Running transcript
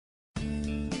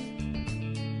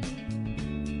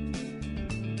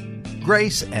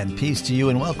Grace and peace to you,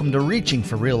 and welcome to Reaching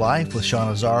for Real Life with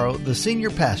Sean Azzaro, the senior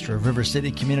pastor of River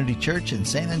City Community Church in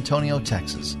San Antonio,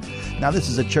 Texas. Now, this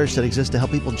is a church that exists to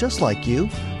help people just like you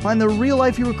find the real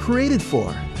life you were created for,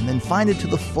 and then find it to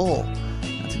the full.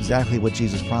 That's exactly what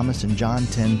Jesus promised in John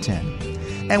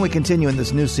 10:10. And we continue in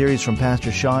this new series from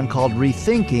Pastor Sean called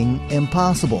Rethinking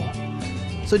Impossible.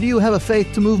 So do you have a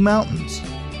faith to move mountains?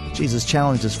 Jesus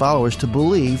challenged his followers to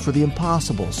believe for the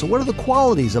impossible. So what are the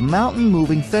qualities of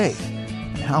mountain-moving faith?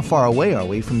 And how far away are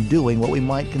we from doing what we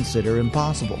might consider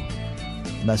impossible?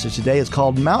 The message today is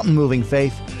called Mountain-Moving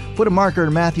Faith. Put a marker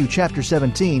in Matthew chapter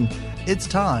 17. It's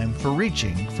time for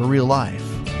Reaching for Real Life.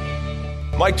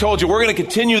 Mike told you we're going to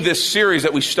continue this series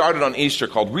that we started on Easter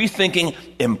called Rethinking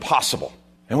Impossible.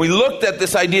 And we looked at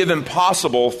this idea of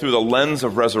impossible through the lens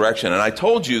of resurrection. And I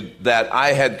told you that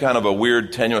I had kind of a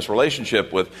weird, tenuous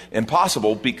relationship with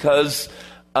impossible because,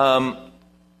 I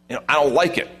don't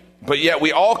like it. But yet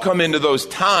we all come into those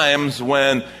times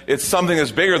when it's something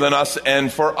that's bigger than us.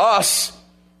 And for us,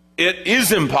 it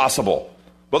is impossible.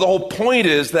 But the whole point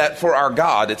is that for our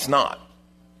God, it's not.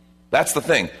 That's the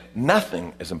thing.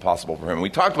 Nothing is impossible for him.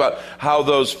 We talked about how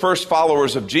those first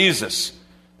followers of Jesus,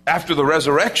 after the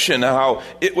resurrection, how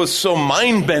it was so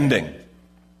mind-bending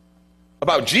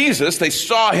about Jesus. They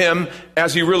saw him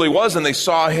as he really was, and they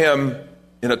saw him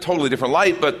in a totally different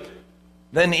light. But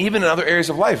then even in other areas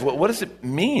of life, what does it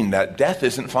mean that death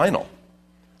isn't final?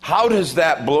 How does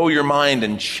that blow your mind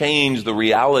and change the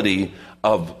reality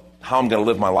of how I'm going to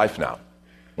live my life now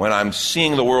when I'm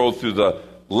seeing the world through the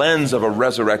lens of a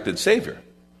resurrected Savior?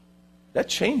 That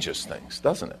changes things,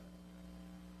 doesn't it?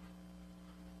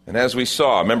 And as we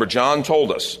saw, remember John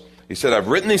told us, he said, I've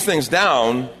written these things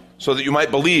down so that you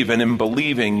might believe, and in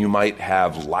believing you might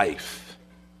have life.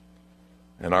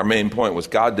 And our main point was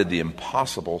God did the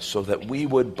impossible so that we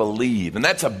would believe. And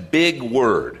that's a big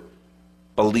word,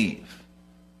 believe.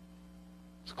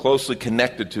 It's closely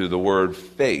connected to the word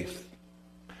faith.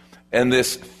 And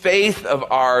this faith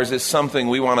of ours is something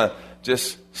we want to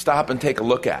just stop and take a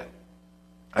look at.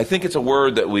 I think it's a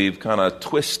word that we've kind of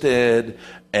twisted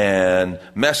and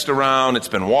messed around. It's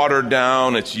been watered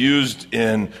down. It's used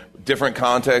in different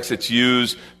contexts. It's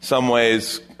used some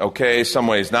ways okay, some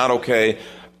ways not okay.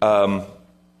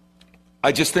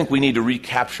 I just think we need to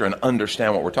recapture and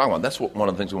understand what we're talking about. That's one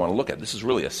of the things we want to look at. This is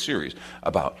really a series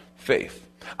about faith.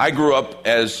 I grew up,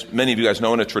 as many of you guys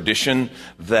know, in a tradition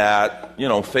that,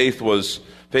 faith was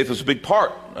a big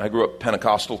part. I grew up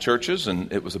Pentecostal churches,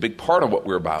 and it was a big part of what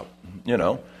we're about.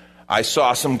 I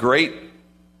saw some great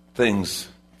things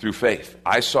through faith.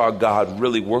 I saw God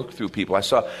really work through people. I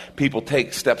saw people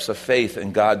take steps of faith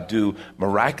and God do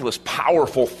miraculous,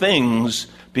 powerful things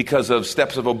because of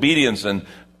steps of obedience and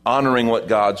honoring what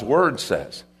God's word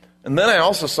says. And then I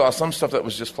also saw some stuff that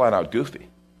was just flat out goofy.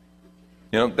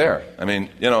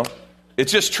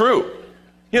 It's just true.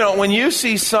 When you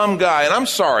see some guy, and I'm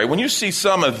sorry, when you see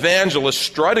some evangelist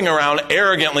strutting around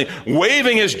arrogantly,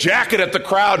 waving his jacket at the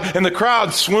crowd, and the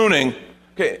crowd swooning,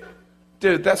 okay,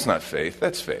 dude, that's not faith,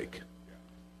 that's fake.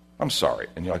 I'm sorry.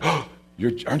 And you're like,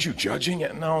 aren't you judging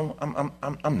it? No,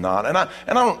 I'm not. And I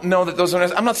don't know that those are,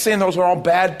 I'm not saying those are all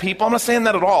bad people. I'm not saying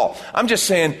that at all. I'm just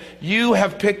saying you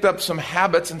have picked up some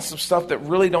habits and some stuff that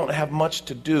really don't have much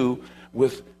to do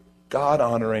with God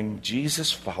honoring,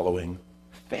 Jesus following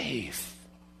faith.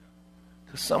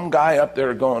 Some guy up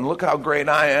there going, look how great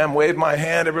I am, wave my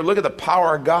hand, look at the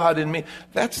power of God in me.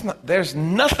 There's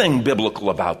nothing biblical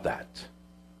about that.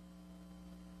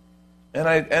 And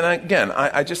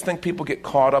I just think people get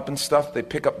caught up in stuff. They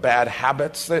pick up bad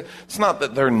habits. It's not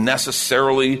that they're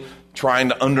necessarily trying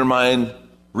to undermine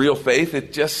real faith.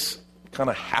 It just kind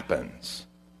of happens.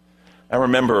 I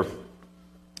remember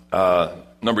a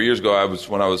number of years ago,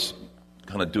 when I was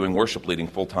kind of doing worship leading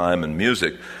full time and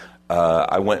music,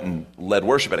 I went and led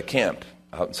worship at a camp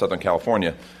out in Southern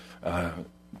California.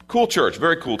 Cool church,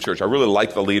 very cool church. I really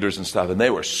liked the leaders and stuff, and they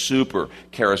were super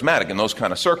charismatic in those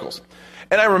kind of circles.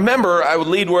 And I remember I would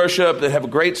lead worship, they'd have a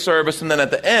great service, and then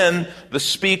at the end, the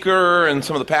speaker and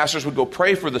some of the pastors would go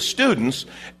pray for the students,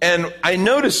 and I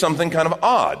noticed something kind of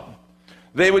odd.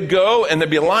 They would go, and there'd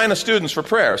be a line of students for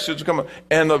prayer. Students would come,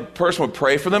 and the person would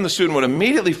pray for them. The student would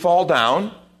immediately fall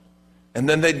down, and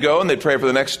then they'd go and they'd pray for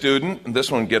the next student, and this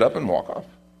one would get up and walk off.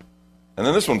 And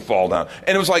then this one would fall down.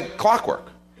 And it was like clockwork.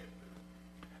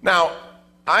 Now,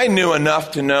 I knew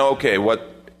enough to know, okay, what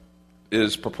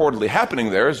is purportedly happening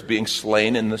there is being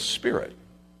slain in the Spirit.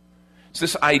 It's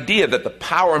this idea that the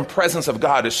power and presence of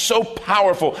God is so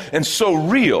powerful and so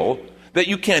real that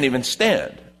you can't even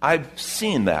stand. I've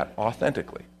seen that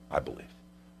authentically, I believe.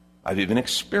 I've even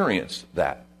experienced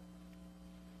that.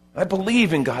 I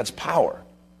believe in God's power.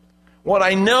 What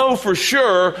I know for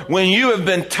sure, when you have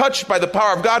been touched by the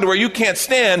power of God to where you can't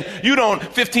stand, you don't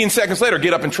 15 seconds later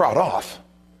get up and trot off.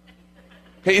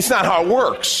 Okay, it's not how it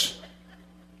works.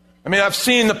 I mean, I've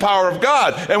seen the power of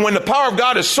God, and when the power of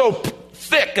God is so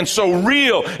thick and so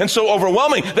real and so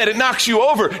overwhelming that it knocks you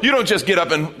over, you don't just get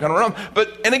up and kind of run.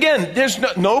 And again,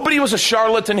 nobody was a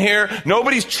charlatan here.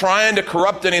 Nobody's trying to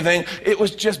corrupt anything. It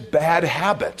was just bad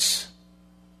habits.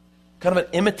 Kind of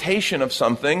an imitation of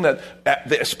something that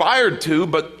they aspired to,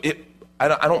 but I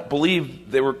don't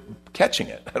believe they were catching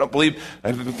it.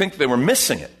 I think they were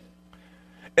missing it.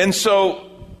 And so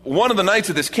one of the nights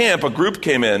at this camp, a group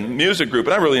came in, music group,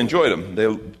 and I really enjoyed them. They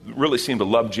really seemed to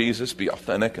love Jesus, be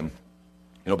authentic, and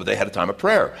but they had a time of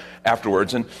prayer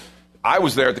afterwards. And I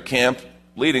was there at the camp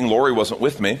leading. Lori wasn't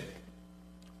with me.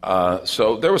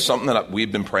 So there was something that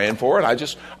we'd been praying for,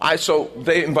 and so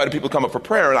they invited people to come up for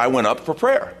prayer, and I went up for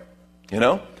prayer.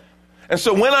 And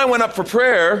so when I went up for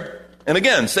prayer, and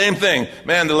again, same thing,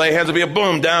 man, the lay hands would be a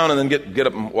boom down and then get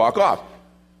up and walk off.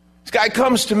 This guy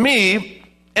comes to me,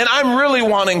 and I'm really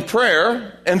wanting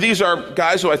prayer, and these are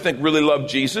guys who I think really love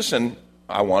Jesus, and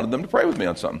I wanted them to pray with me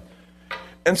on something.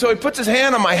 And so he puts his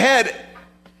hand on my head,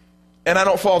 and I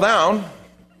don't fall down.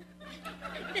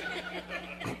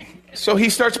 So he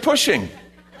starts pushing.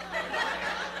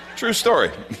 True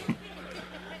story.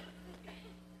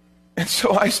 And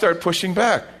so I start pushing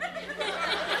back.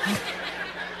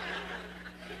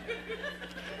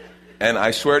 And I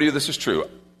swear to you this is true.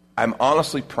 I'm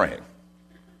honestly praying.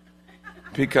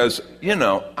 Because,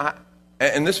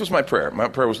 and this was my prayer. My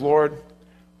prayer was, Lord,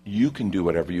 you can do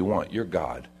whatever you want. You're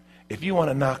God. If you want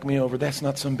to knock me over, that's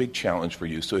not some big challenge for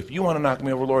you. So if you want to knock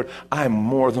me over, Lord, I'm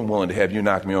more than willing to have you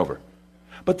knock me over.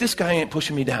 But this guy ain't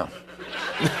pushing me down.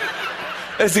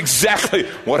 That's exactly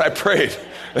what I prayed.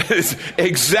 It's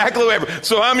exactly what I prayed.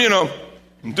 So I'm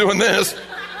doing this.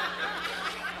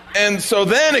 And so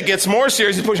then it gets more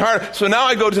serious. He pushes harder. So now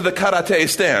I go to the karate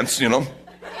stance, and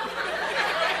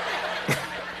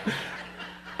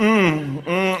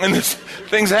this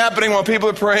thing's happening while people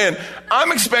are praying.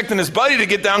 I'm expecting his buddy to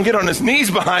get down, get on his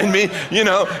knees behind me,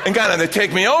 and kind of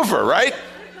take me over, right?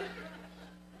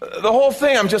 The whole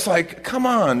thing, I'm just like, come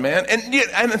on, man.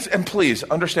 And please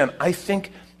understand, I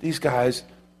think these guys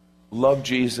love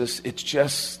Jesus. It's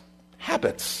just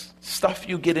habits, stuff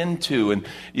you get into, and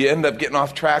you end up getting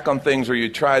off track on things, or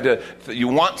you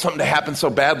want something to happen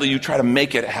so badly, you try to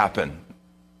make it happen.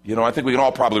 I think we can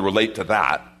all probably relate to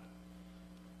that.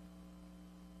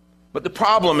 But the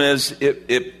problem is,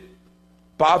 it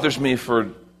bothers me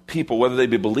for people, whether they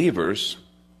be believers,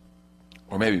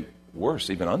 or maybe worse,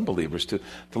 even unbelievers, to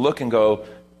look and go,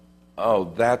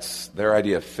 oh, that's their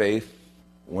idea of faith,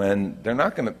 when they're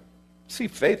not going to see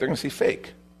faith, they're going to see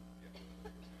fake.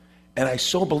 And I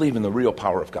so believe in the real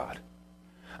power of God.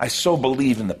 I so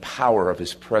believe in the power of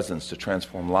His presence to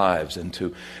transform lives and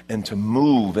to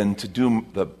move and to do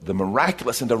the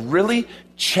miraculous and to really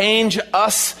change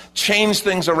us, change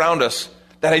things around us,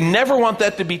 that I never want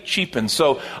that to be cheapened.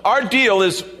 So our deal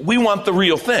is we want the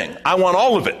real thing. I want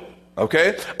all of it,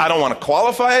 okay? I don't want to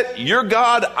qualify it. You're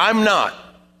God, I'm not.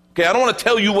 Okay, I don't want to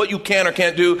tell you what you can or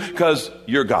can't do because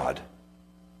you're God.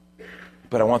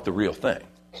 But I want the real thing.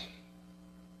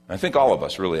 I think all of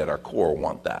us really at our core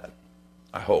want that.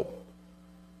 I hope.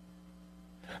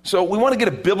 So we want to get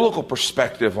a biblical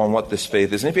perspective on what this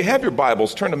faith is. And if you have your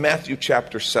Bibles, turn to Matthew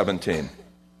chapter 17.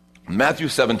 Matthew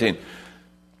 17.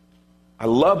 I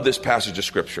love this passage of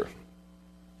Scripture.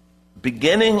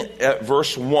 Beginning at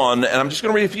verse 1, and I'm just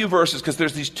going to read a few verses because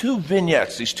there's these two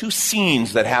vignettes, these two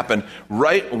scenes that happen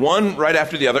one right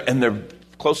after the other, and they're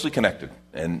closely connected.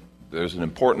 And there's an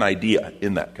important idea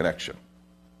in that connection.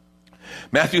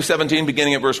 Matthew 17,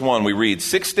 beginning at verse 1, we read,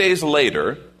 6 days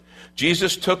later,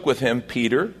 Jesus took with him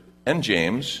Peter and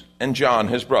James and John,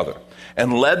 his brother,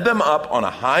 and led them up on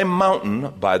a high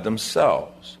mountain by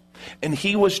themselves. And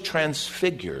he was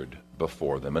transfigured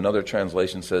before them. Another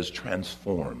translation says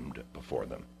transformed before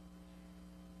them.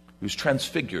 He was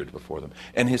transfigured before them.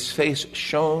 And his face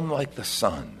shone like the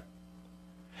sun.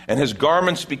 And his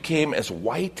garments became as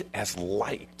white as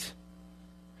light.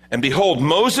 And behold,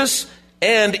 Moses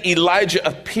and Elijah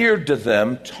appeared to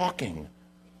them talking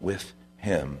with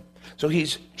him. So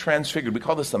he's transfigured. We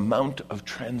call this the Mount of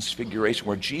Transfiguration,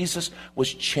 where Jesus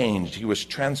was changed. He was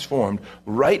transformed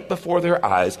right before their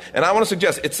eyes. And I want to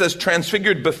suggest, it says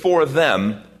transfigured before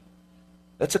them.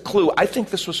 That's a clue. I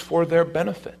think this was for their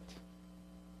benefit.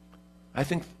 I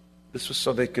think this was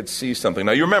so they could see something.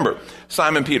 Now you remember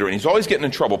Simon Peter, and he's always getting in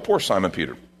trouble. Poor Simon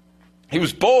Peter. He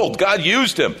was bold. God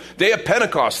used him. Day of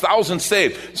Pentecost, thousands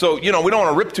saved. So, we don't want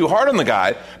to rip too hard on the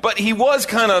guy, but he was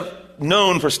kind of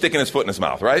known for sticking his foot in his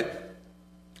mouth, right?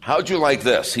 How'd you like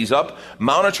this? He's up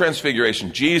Mount of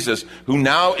Transfiguration. Jesus, who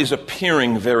now is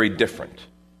appearing very different.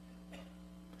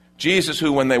 Jesus,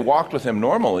 who when they walked with him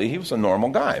normally, he was a normal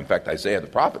guy. In fact, Isaiah the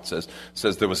prophet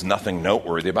says there was nothing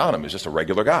noteworthy about him. He was just a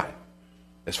regular guy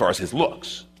as far as his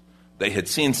looks. They had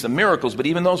seen some miracles, but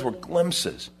even those were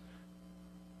glimpses.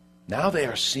 Now they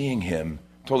are seeing him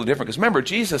totally different. Because remember,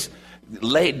 Jesus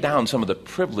laid down some of the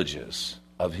privileges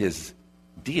of his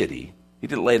deity. He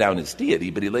didn't lay down his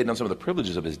deity, but he laid down some of the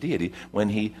privileges of his deity when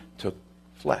he took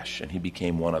flesh and he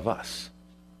became one of us.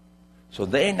 So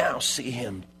they now see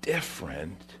him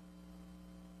different.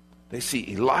 They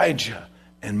see Elijah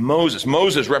and Moses.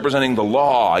 Moses representing the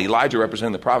law, Elijah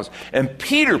representing the prophets. And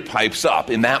Peter pipes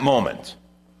up in that moment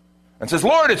and says,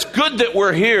 Lord, it's good that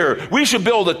we're here. We should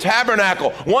build a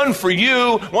tabernacle, one for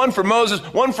you, one for Moses,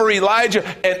 one for Elijah.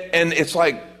 And it's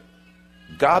like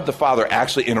God the Father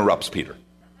actually interrupts Peter.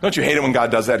 Don't you hate it when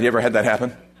God does that? Have you ever had that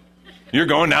happen? You're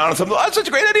going down and something, oh, that's such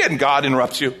a great idea, and God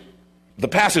interrupts you. The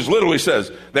passage literally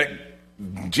says that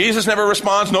Jesus never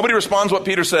responds. Nobody responds what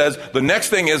Peter says. The next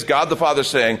thing is God the Father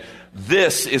saying,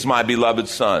 this is my beloved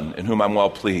Son in whom I'm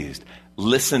well pleased.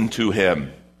 Listen to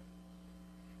him.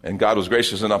 And God was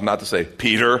gracious enough not to say,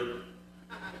 Peter.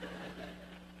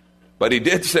 But he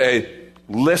did say,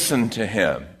 listen to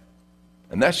him.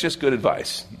 And that's just good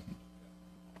advice.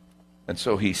 And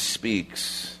so he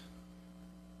speaks.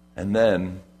 And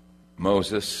then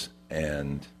Moses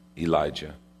and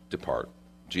Elijah depart.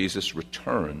 Jesus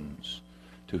returns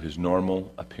to his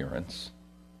normal appearance.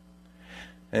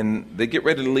 And they get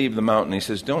ready to leave the mountain. He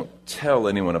says, don't tell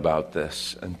anyone about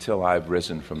this until I've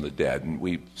risen from the dead. And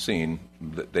we've seen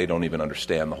that they don't even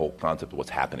understand the whole concept of what's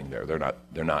happening there.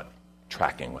 They're not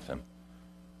tracking with him.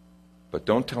 But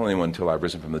don't tell anyone until I've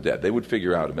risen from the dead. They would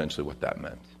figure out eventually what that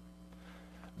meant.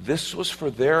 This was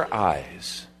for their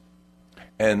eyes.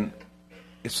 And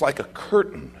it's like a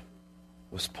curtain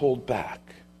was pulled back.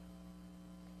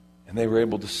 And they were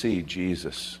able to see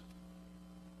Jesus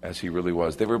as he really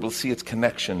was. They were able to see its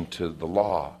connection to the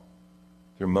law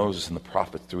through Moses and the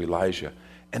prophets, through Elijah.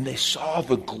 And they saw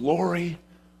the glory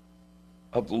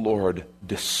of the Lord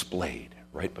displayed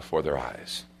right before their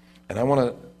eyes. And I want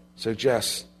to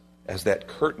suggest, as that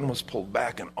curtain was pulled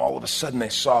back and all of a sudden they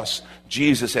saw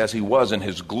Jesus as he was in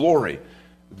his glory,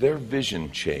 their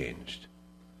vision changed.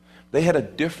 They had a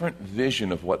different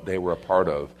vision of what they were a part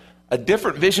of, a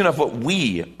different vision of what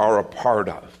we are a part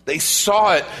of. They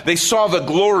saw it, they saw the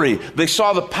glory, they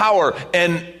saw the power,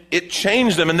 and it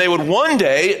changed them. And they would one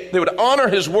day, they would honor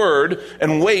his word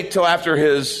and wait till after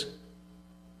his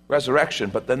resurrection,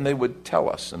 but then they would tell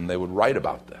us and they would write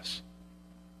about this.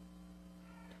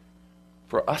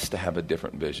 For us to have a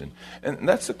different vision. And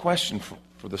that's the question for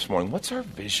this morning. What's our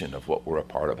vision of what we're a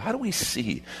part of? How do we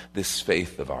see this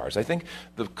faith of ours? I think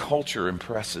the culture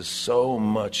impresses so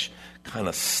much kind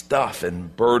of stuff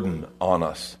and burden on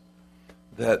us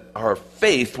that our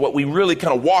faith, what we really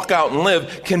kind of walk out and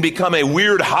live, can become a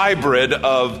weird hybrid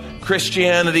of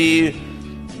Christianity,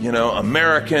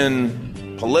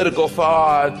 American political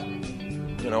thought,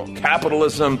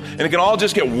 capitalism, and it can all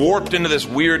just get warped into this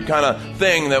weird kind of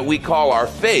thing that we call our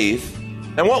faith.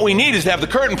 And what we need is to have the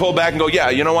curtain pulled back and go, yeah,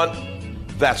 you know what?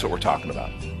 That's what we're talking about.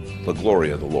 The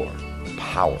glory of the Lord, the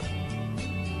power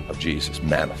of Jesus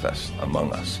manifest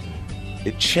among us.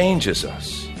 It changes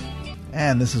us.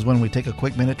 And this is when we take a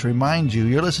quick minute to remind you,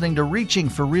 you're listening to Reaching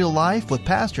for Real Life with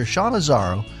Pastor Sean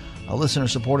Azzaro, a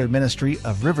listener-supported ministry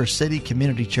of River City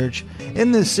Community Church,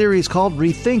 in this series called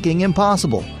Rethinking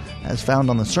Impossible, as found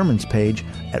on the sermons page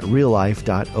at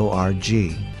reallife.org.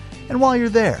 And while you're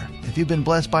there, if you've been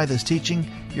blessed by this teaching,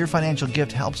 your financial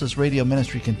gift helps this radio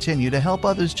ministry continue to help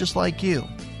others just like you.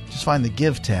 Just find the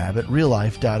Give tab at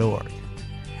reallife.org.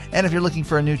 And if you're looking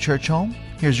for a new church home,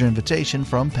 here's your invitation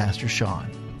from Pastor Sean.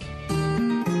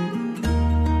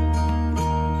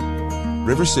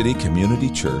 River City Community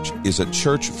Church is a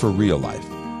church for real life.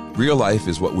 Real life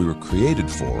is what we were created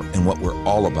for and what we're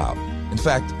all about. In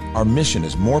fact, our mission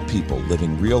is more people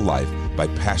living real life by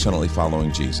passionately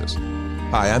following Jesus.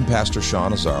 Hi, I'm Pastor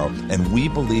Sean Azzaro, and we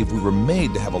believe we were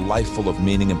made to have a life full of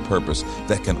meaning and purpose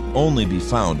that can only be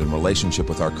found in relationship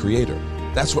with our Creator.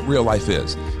 That's what real life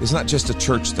is. It's not just a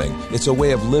church thing. It's a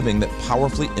way of living that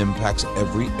powerfully impacts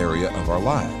every area of our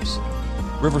lives.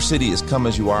 River City is come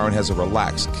as you are and has a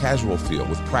relaxed, casual feel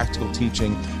with practical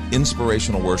teaching,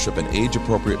 inspirational worship, and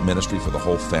age-appropriate ministry for the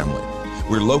whole family.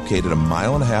 We're located 1.5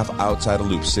 miles outside of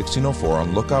Loop 1604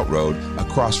 on Lookout Road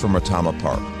across from Retama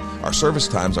Park. Our service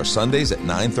times are Sundays at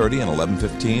 9:30 and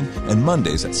 11:15 and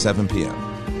Mondays at 7 p.m.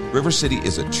 River City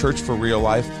is a church for real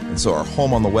life, and so our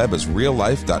home on the web is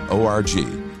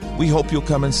reallife.org. We hope you'll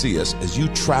come and see us as you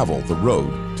travel the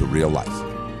road to real life.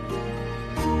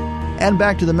 And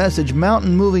back to the message,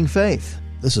 Mountain Moving Faith.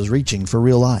 This is Reaching for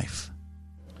Real Life.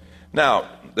 Now,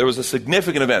 there was a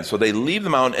significant event. So they leave the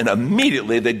mountain, and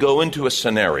immediately they go into a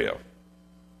scenario.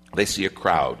 They see a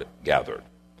crowd gathered.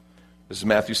 This is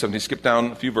Matthew 17. Skip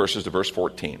down a few verses to verse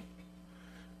 14.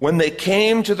 When they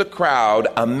came to the crowd,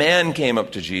 a man came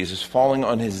up to Jesus, falling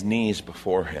on his knees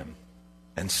before him,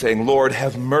 and saying, "Lord,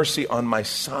 have mercy on my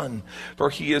son, for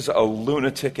he is a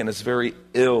lunatic and is very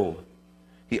ill.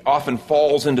 He often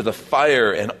falls into the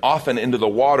fire and often into the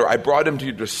water. I brought him to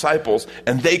your disciples,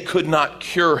 and they could not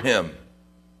cure him."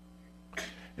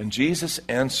 And Jesus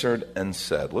answered and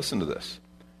said, listen to this,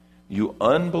 "You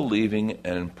unbelieving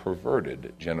and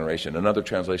perverted generation." Another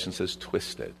translation says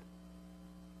twisted.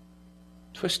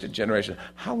 Twisted generation.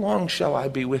 How long shall I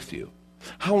be with you?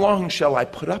 How long shall I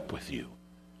put up with you?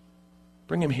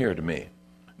 Bring him here to me.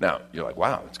 Now, you're like,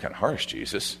 wow, that's kind of harsh,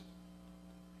 Jesus.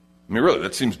 I mean, really,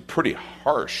 that seems pretty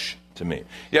harsh to me.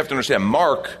 You have to understand,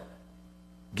 Mark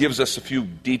gives us a few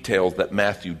details that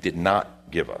Matthew did not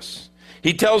give us.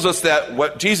 He tells us that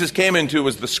what Jesus came into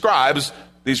was the scribes,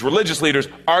 these religious leaders,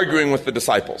 arguing with the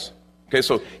disciples. Okay,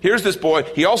 so here's this boy.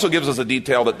 He also gives us a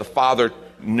detail that the father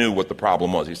knew what the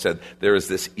problem was. He said, there is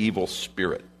this evil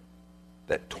spirit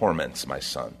that torments my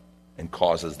son and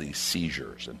causes these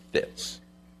seizures and fits,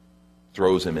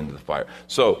 throws him into the fire.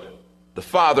 So the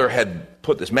father had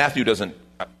put this. Matthew doesn't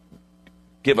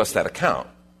give us that account,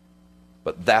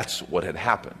 but that's what had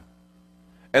happened.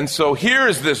 And so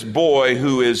here's this boy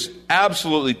who is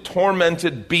absolutely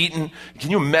tormented, beaten.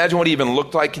 Can you imagine what he even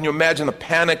looked like? Can you imagine the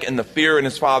panic and the fear in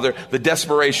his father, the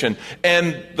desperation?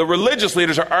 And the religious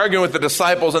leaders are arguing with the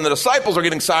disciples, and the disciples are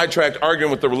getting sidetracked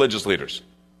arguing with the religious leaders.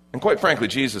 And quite frankly,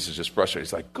 Jesus is just frustrated.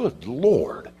 He's like, good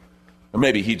Lord. Or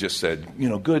maybe he just said,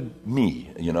 good me,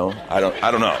 I don't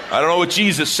know. I don't know what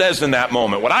Jesus says in that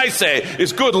moment. What I say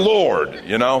is good Lord,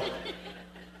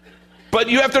 But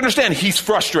you have to understand, he's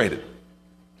frustrated.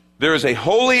 There is a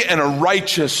holy and a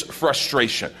righteous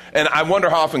frustration. And I wonder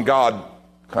how often God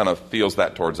kind of feels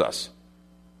that towards us.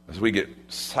 As we get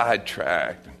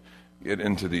sidetracked and get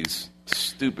into these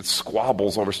stupid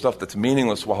squabbles over stuff that's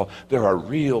meaningless, while there are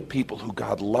real people who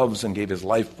God loves and gave his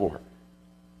life for.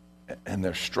 And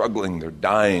they're struggling, they're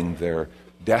dying, they're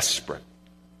desperate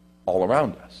all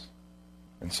around us.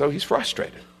 And so he's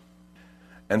frustrated.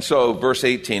 And so verse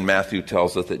 18, Matthew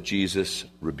tells us that Jesus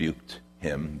rebuked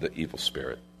him, the evil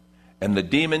spirit. And the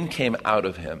demon came out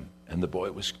of him, and the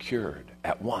boy was cured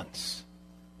at once.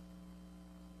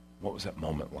 What was that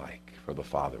moment like for the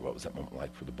father? What was that moment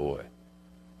like for the boy?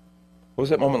 What was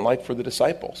that moment like for the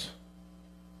disciples?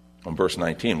 On verse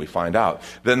 19, we find out.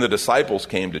 Then the disciples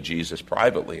came to Jesus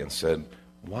privately and said,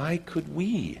 "Why could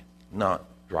we not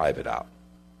drive it out?"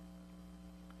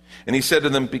 And he said to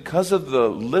them, "Because of the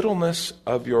littleness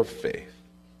of your faith.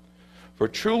 For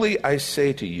truly I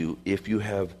say to you, if you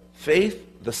have faith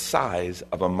the size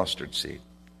of a mustard seed,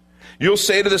 you'll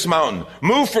say to this mountain,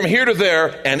 'Move from here to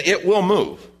there,' and it will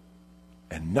move.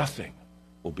 And nothing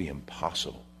will be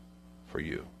impossible for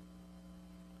you."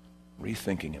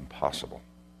 Rethinking impossible.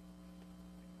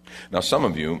 Now, some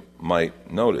of you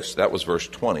might notice that was verse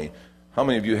 20. How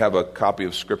many of you have a copy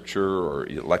of Scripture or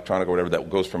electronic or whatever that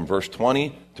goes from verse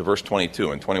 20 to verse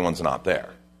 22, and 21's not there?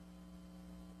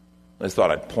 I just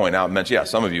thought I'd point out and mention, yeah,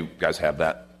 some of you guys have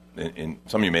that.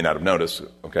 Some of you may not have noticed,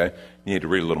 okay? You need to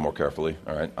read a little more carefully,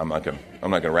 all right? I'm not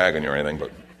gonna rag on you or anything,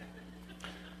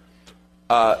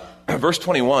 but verse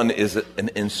 21 is an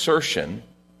insertion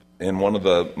in one of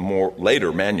the more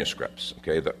later manuscripts,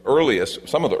 okay?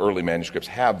 Some of the early manuscripts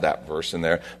have that verse in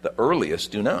there. The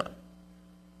earliest do not.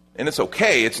 And it's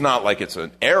okay. It's not like it's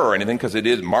an error or anything, because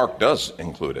Mark does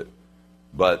include it.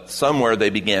 But somewhere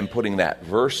they began putting that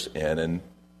verse in, and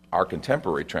our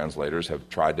contemporary translators have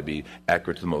tried to be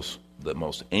accurate to the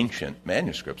most ancient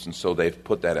manuscripts, and so they've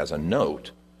put that as a note.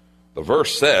 The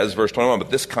verse says, verse 21, "But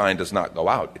this kind does not go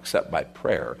out except by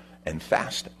prayer and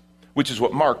fasting," which is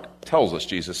what Mark tells us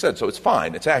Jesus said. So it's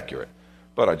fine, it's accurate.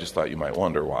 But I just thought you might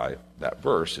wonder why that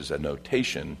verse is a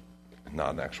notation and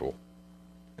not an actual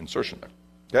insertion there.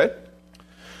 Okay?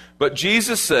 But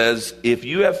Jesus says, if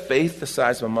you have faith the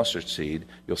size of a mustard seed,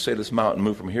 you'll say to this mountain,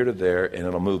 "Move from here to there," and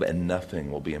it'll move, and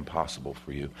nothing will be impossible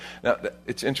for you. Now,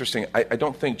 it's interesting. I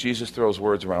don't think Jesus throws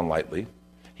words around lightly.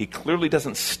 He clearly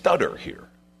doesn't stutter here.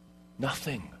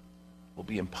 Nothing will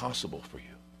be impossible for you.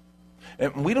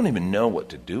 And we don't even know what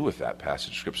to do with that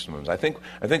passage of Scripture sometimes. I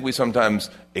think we sometimes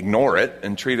ignore it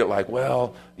and treat it like,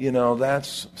 well,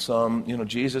 that's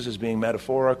Jesus is being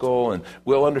metaphorical, and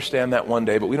we'll understand that one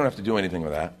day, but we don't have to do anything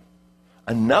with that.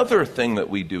 Another thing that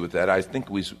we do with that, I think,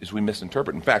 is we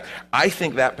misinterpret. In fact, I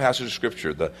think that passage of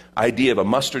Scripture, the idea of a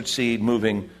mustard seed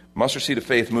moving mustard seed of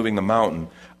faith moving the mountain,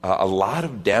 a lot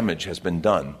of damage has been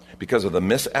done because of the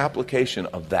misapplication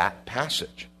of that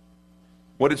passage.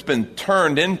 What it's been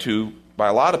turned into by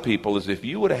a lot of people is if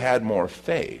you would have had more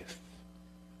faith,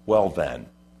 well then.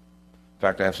 In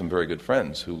fact, I have some very good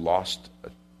friends who lost a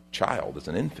child as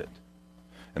an infant,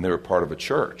 and they were part of a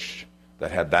church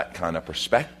that had that kind of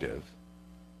perspective.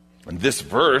 And this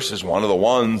verse is one of the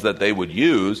ones that they would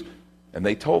use, and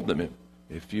they told them,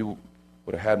 if you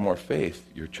would have had more faith,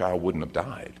 your child wouldn't have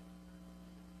died.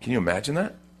 Can you imagine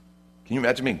that? Can you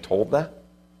imagine being told that?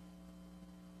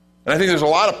 And I think there's a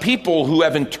lot of people who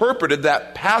have interpreted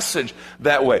that passage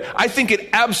that way. I think it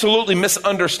absolutely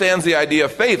misunderstands the idea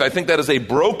of faith. I think that is a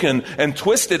broken and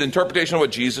twisted interpretation of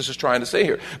what Jesus is trying to say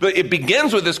here. But it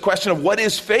begins with this question of what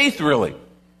is faith really?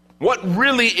 What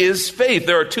really is faith?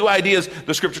 There are two ideas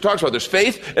the Scripture talks about. There's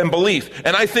faith and belief.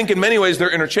 And I think in many ways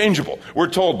they're interchangeable. We're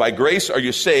told, by grace are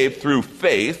you saved through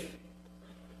faith.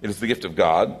 It is the gift of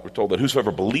God. We're told that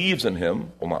whosoever believes in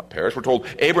him will not perish. We're told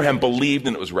Abraham believed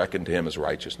and it was reckoned to him as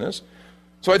righteousness.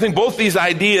 So I think both these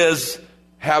ideas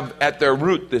have at their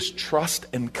root this trust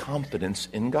and confidence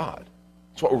in God.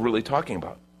 That's what we're really talking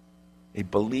about. A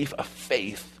belief, a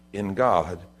faith in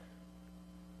God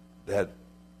that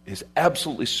is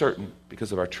absolutely certain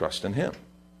because of our trust in him.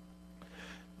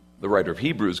 The writer of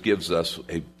Hebrews gives us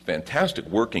a fantastic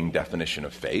working definition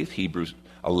of faith. Hebrews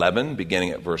 11, beginning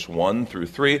at verse 1 through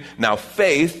 3. Now,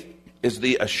 faith is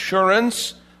the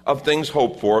assurance of things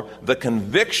hoped for, the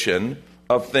conviction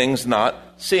of things not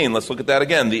seen. Let's look at that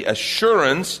again. The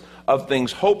assurance of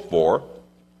things hoped for,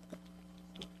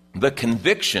 the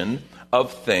conviction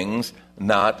of things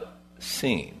not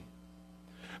seen.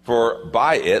 For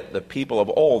by it the people of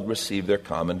old received their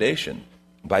commendation.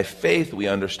 By faith we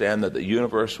understand that the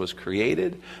universe was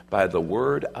created by the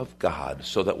word of God,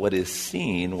 so that what is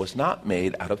seen was not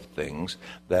made out of things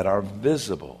that are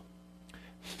visible.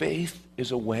 Faith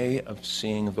is a way of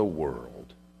seeing the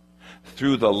world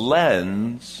through the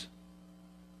lens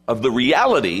of the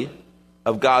reality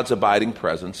of God's abiding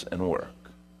presence and work.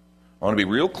 I want to be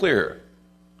real clear.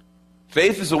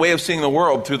 Faith is a way of seeing the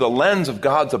world through the lens of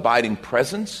God's abiding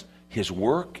presence, his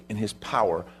work, and his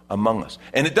power among us.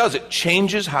 And it does. It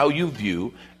changes how you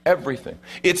view everything.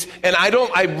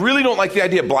 I really don't like the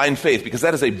idea of blind faith, because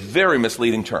that is a very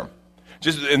misleading term.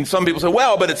 And some people say,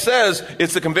 well, but it says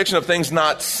it's the conviction of things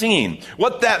not seen.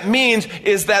 What that means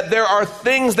is that there are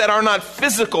things that are not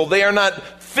physical. They are not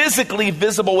physically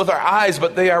visible with our eyes,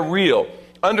 but they are real.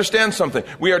 Understand something.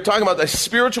 We are talking about a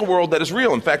spiritual world that is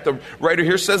real. In fact, the writer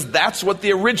here says that's what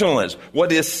the original is.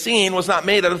 What is seen was not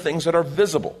made out of things that are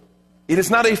visible. It is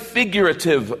not a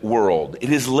figurative world. It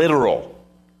is literal.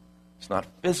 It's not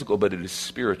physical, but it is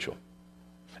spiritual.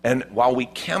 And while we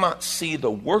cannot see the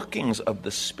workings of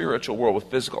the spiritual world with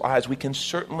physical eyes, we can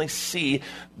certainly see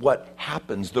what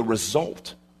happens, the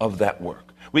result of that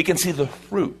work. We can see the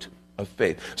fruit of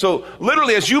faith. So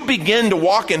literally, as you begin to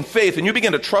walk in faith and you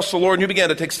begin to trust the Lord and you begin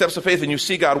to take steps of faith and you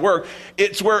see God work,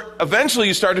 it's where eventually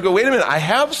you start to go, wait a minute, I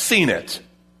have seen it.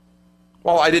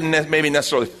 While I didn't maybe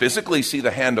necessarily physically see the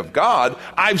hand of God,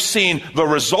 I've seen the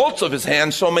results of his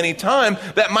hand so many times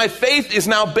that my faith is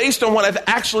now based on what I've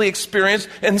actually experienced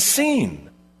and seen.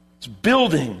 It's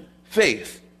building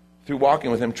faith through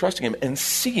walking with him, trusting him, and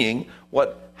seeing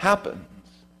what happens.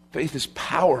 Faith is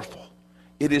powerful.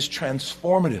 It is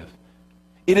transformative.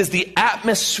 It is the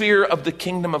atmosphere of the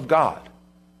kingdom of God.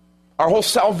 Our whole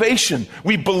salvation,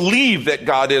 we believe that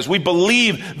God is. We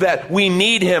believe that we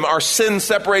need him. Our sin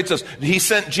separates us. He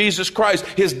sent Jesus Christ.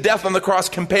 His death on the cross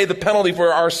can pay the penalty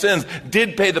for our sins,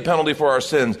 did pay the penalty for our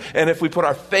sins. And if we put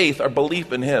our faith, our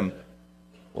belief in him,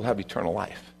 we'll have eternal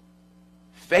life.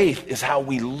 Faith is how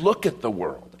we look at the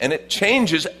world, and it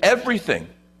changes everything.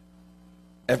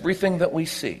 Everything that we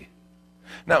see.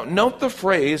 Now, note the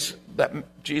phrase that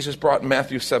Jesus brought in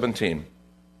Matthew 17.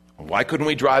 Why couldn't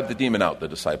we drive the demon out? The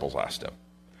disciples asked him.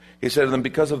 He said to them,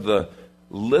 because of the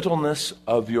littleness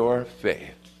of your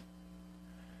faith.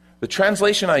 The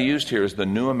translation I used here is the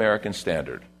New American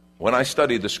Standard. When I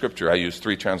studied the scripture, I used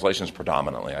three translations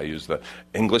predominantly. I used the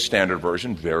English Standard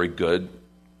Version, very good,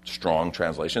 strong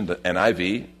translation, the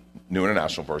NIV, New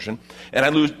International Version, and I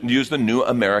used the New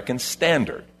American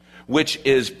Standard, which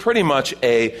is pretty much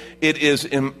it is,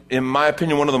 in my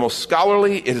opinion, one of the most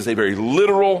scholarly. It is a very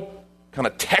literal, kind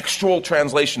of textual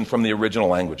translation from the original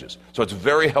languages. So it's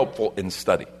very helpful in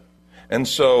study. And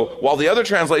so while the other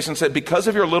translation said, because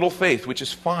of your little faith, which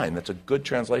is fine, that's a good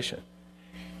translation,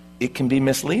 it can be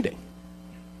misleading.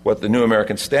 What the New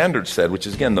American Standard said, which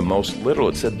is again the most literal,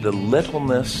 it said the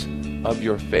littleness of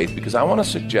your faith. Because I want to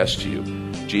suggest to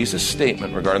you, Jesus'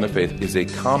 statement regarding the faith is a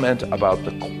comment about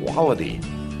the quality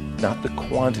not the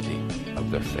quantity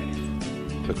of their faith.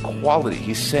 The quality.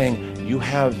 He's saying you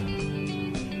have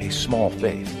a small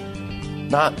faith.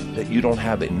 Not that you don't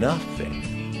have enough faith,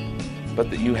 but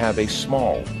that you have a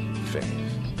small faith.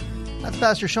 That's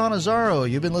Pastor Sean Azzaro.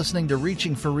 You've been listening to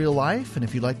Reaching for Real Life, and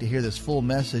if you'd like to hear this full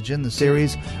message in the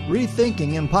series,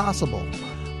 Rethinking Impossible,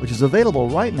 which is available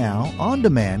right now on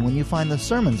demand when you find the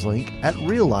sermons link at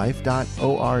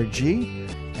reallife.org.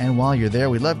 And while you're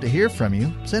there, we'd love to hear from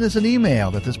you. Send us an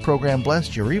email that this program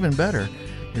blessed you, or even better,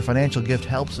 your financial gift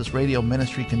helps this radio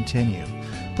ministry continue.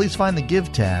 Please find the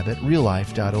Give tab at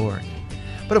reallife.org.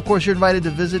 But of course, you're invited to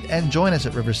visit and join us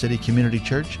at River City Community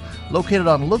Church, located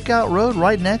on Lookout Road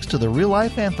right next to the Real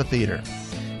Life Amphitheater.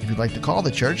 If you'd like to call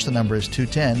the church, the number is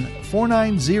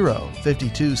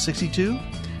 210-490-5262.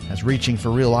 As Reaching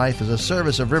for Real Life is a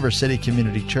service of River City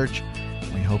Community Church.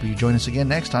 We hope you join us again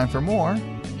next time for more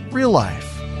Real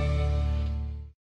Life.